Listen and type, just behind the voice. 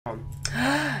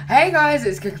Hey guys,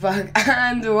 it's Cookbug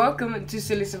and welcome to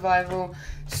Silly Survival.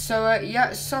 So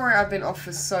yeah, sorry I've been off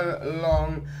for so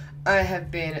long. I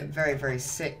have been very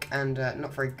sick and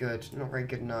not very good. No,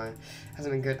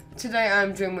 hasn't been good. Today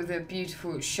I'm joined with a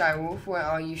beautiful Shy Wolf. Where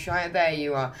are you, Shy? There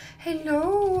you are.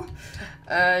 Hello.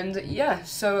 And yeah,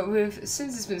 so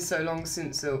since it's been so long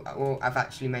since well, I've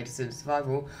actually made a Silly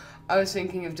Survival, I was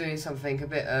thinking of doing something a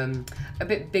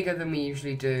bit bigger than we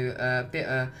usually do,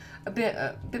 a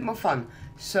bit more fun.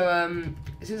 So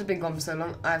since I've been gone for so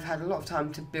long, I've had a lot of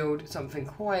time to build something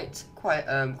quite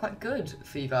good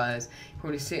for you guys. You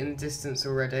probably see it in the distance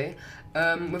already.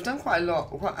 We've done quite a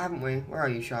lot, haven't we? Where are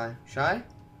you, Shy? Shy?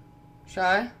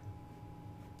 Shy?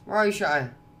 Where are you, Shy?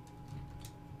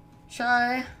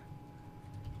 Shy?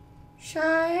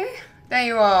 Shy? There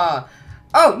you are.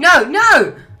 Oh no,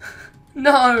 no!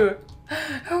 No!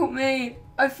 Help me!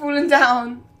 I've fallen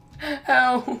down!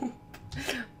 Help!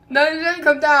 No, don't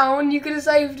come down! You could have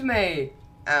saved me!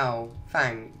 Ow,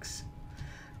 thanks.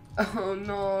 Oh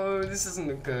no, this doesn't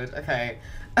look good. Okay.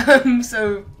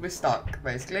 So we're stuck,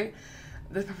 basically.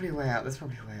 There's probably a way out,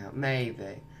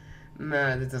 maybe.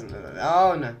 No, that doesn't look like that.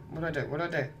 Oh no, what do I do?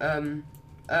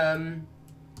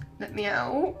 Let me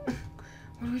out.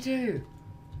 What do we do?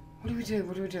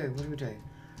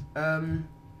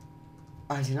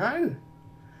 I don't know.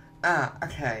 Ah,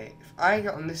 okay. If I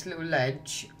get on this little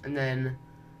ledge and then,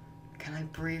 can I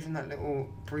breathe in that little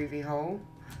breathy hole?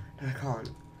 No, I can't.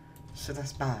 So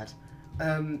that's bad.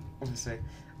 Obviously.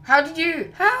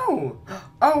 How?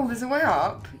 Oh, there's a way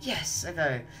up. Yes.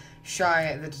 Okay.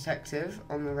 Shy the detective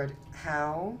on the red.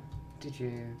 How did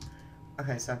you?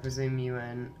 Okay, so I presume you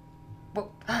went.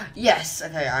 Well, yes.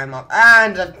 Okay, I'm up.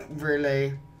 And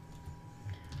really.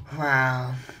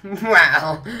 Wow.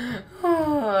 Wow.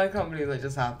 Oh, I can't believe that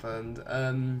just happened.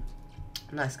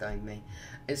 Nice going, me.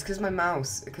 It's because my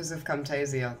mouse, because of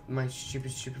Camtasia, my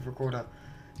stupid recorder,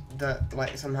 that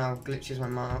like somehow glitches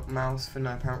my mouse for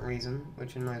no apparent reason,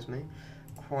 which annoys me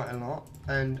quite a lot.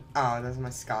 And there's my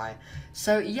sky.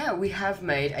 So yeah, we have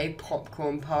made a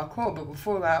popcorn parkour, but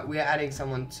before that we are adding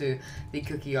someone to the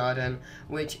cookie garden,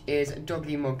 which is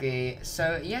Doggy Moggy.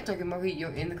 So yeah, Doggy Moggy,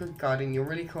 you're in the cookie garden, you're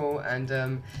really cool, and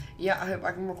yeah, I hope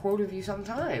I can record with you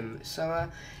sometime. So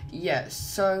yeah,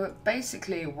 so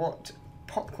basically what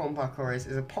popcorn parkour is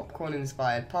a popcorn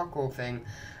inspired parkour thing,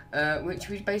 which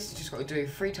we basically just got to do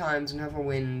 3 times, and whoever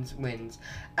wins.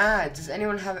 Does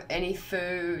anyone have any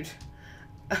food?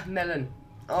 Melon.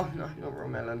 Oh no, not real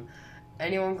melon.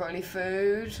 Anyone got any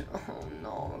food? Oh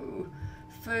no.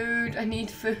 Food, I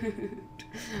need food.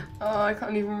 Oh, I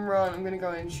can't even run. I'm gonna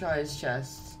go in Shy's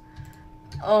chest.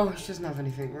 Oh, she doesn't have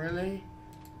anything, really?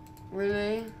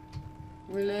 Really?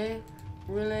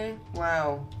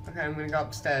 Wow. Okay, I'm gonna go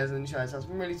upstairs in Shy's house.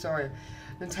 I'm really sorry,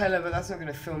 Nutella, but that's not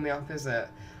gonna fill me up, is it?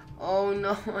 Oh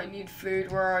no, I need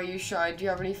food. Where are you, Shy? Do you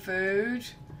have any food?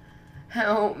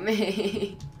 Help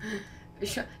me.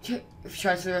 Shy to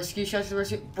the rescue.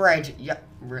 Bread. Yeah.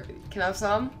 Can I have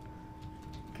some?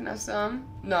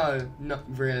 No, not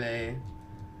really.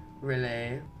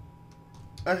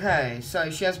 Okay,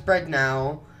 so she has bread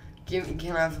now.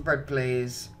 Can I have the bread,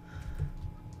 please?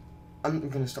 I'm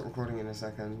gonna stop recording in a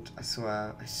second. I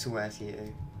swear to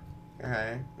you.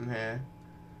 Okay, I'm here.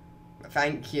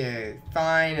 Thank you.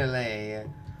 Finally.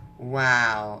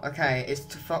 Wow. Okay, it's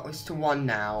to 1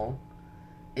 now.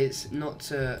 It's not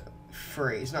to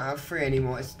 3. It's not out of 3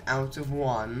 anymore. It's out of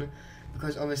 1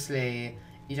 because obviously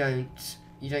you don't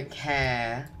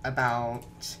care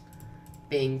about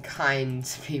being kind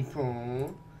to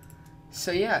people.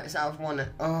 So yeah, it's out of 1.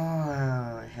 Oh,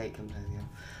 I hate Camtasia.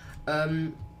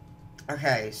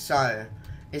 Okay, so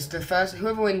it's the first.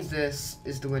 Whoever wins this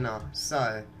is the winner.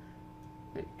 So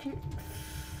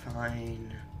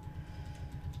fine.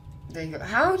 There you go.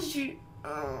 How did you?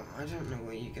 Oh, I don't know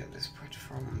where you get this bread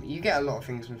from. You get a lot of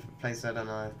things from places I don't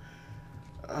know.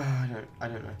 Oh, I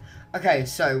don't know. Okay,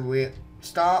 so we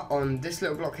start on this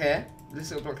little block here.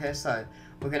 So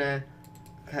we're gonna.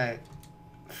 Okay,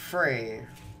 3,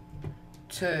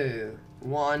 2,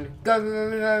 1,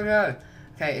 go.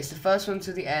 Okay, it's the first one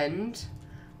to the end.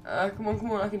 Come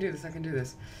on, I can do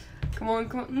this. Come on.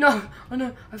 No! Oh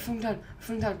no, I've fallen down.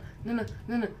 No,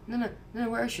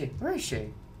 where is she?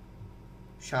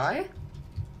 Shy?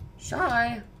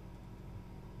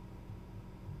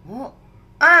 What?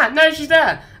 No, she's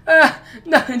there!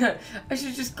 No, I should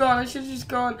have just gone.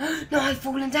 No, I've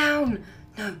fallen down!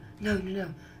 No,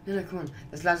 come on.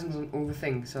 There's lasers on all the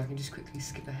things, so I can just quickly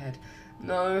skip ahead.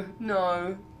 No.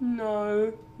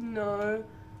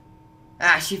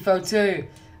 She fell too.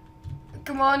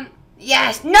 Come on.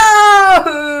 Yes!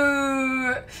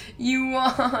 No! You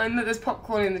won! Look, there's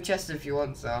popcorn in the chest if you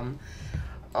want some.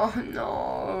 Oh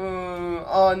no.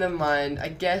 Oh, never mind. I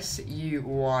guess you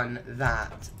won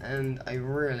that. And I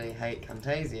really hate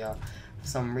Camtasia for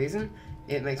some reason.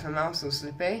 It makes my mouse all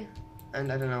slippy.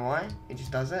 And I don't know why. It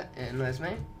just does it. It annoys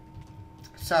me.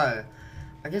 So,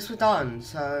 I guess we're done.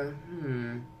 So,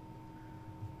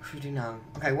 what should we do now?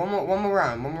 Okay, one more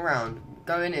round.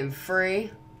 Going in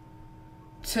 3,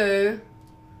 2.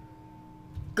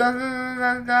 Go, go,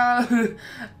 go, go,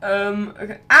 go.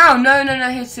 Okay. Ow, no,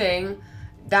 hitting.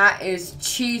 That is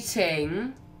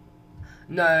cheating.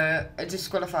 No,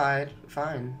 disqualified.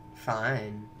 Fine.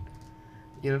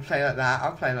 You wanna play like that?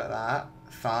 I'll play like that.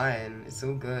 Fine. It's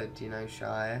all good, you know,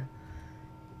 Shy.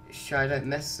 Shy, don't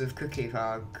mess with Cookie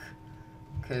Pug.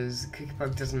 Because Cookie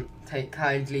Pug doesn't take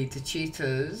kindly to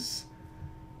cheaters.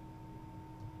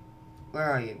 Where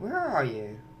are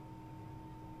you?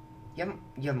 You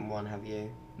haven't won, have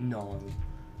you? No.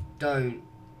 Don't.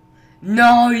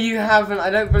 No, you haven't. I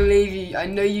don't believe you. I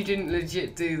know you didn't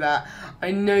legit do that.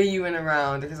 I know you went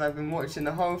around because I've been watching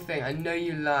the whole thing. I know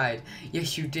you lied.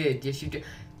 Yes, you did.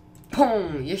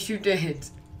 Pong! Yes, you did.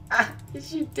 Ah,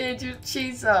 yes, you did. You're a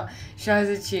cheater. Shy's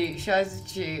a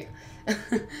cheat.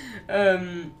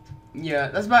 Yeah,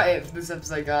 that's about it for this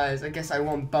episode, guys. I guess I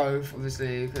won both,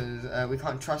 obviously, because we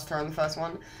can't trust her on the first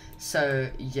one.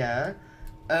 So, yeah.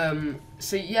 Where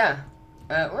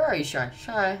are you, Shy?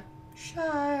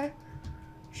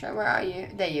 Shy, where are you?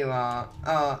 There you are.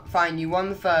 Oh, fine, you won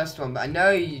the first one, but I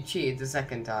know you cheated the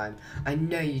second time.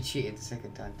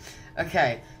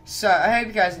 Okay, so I hope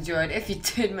you guys enjoyed. If you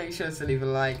did, make sure to leave a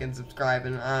like and subscribe,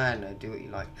 and I don't know, do what you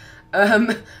like.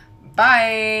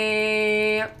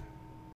 Bye!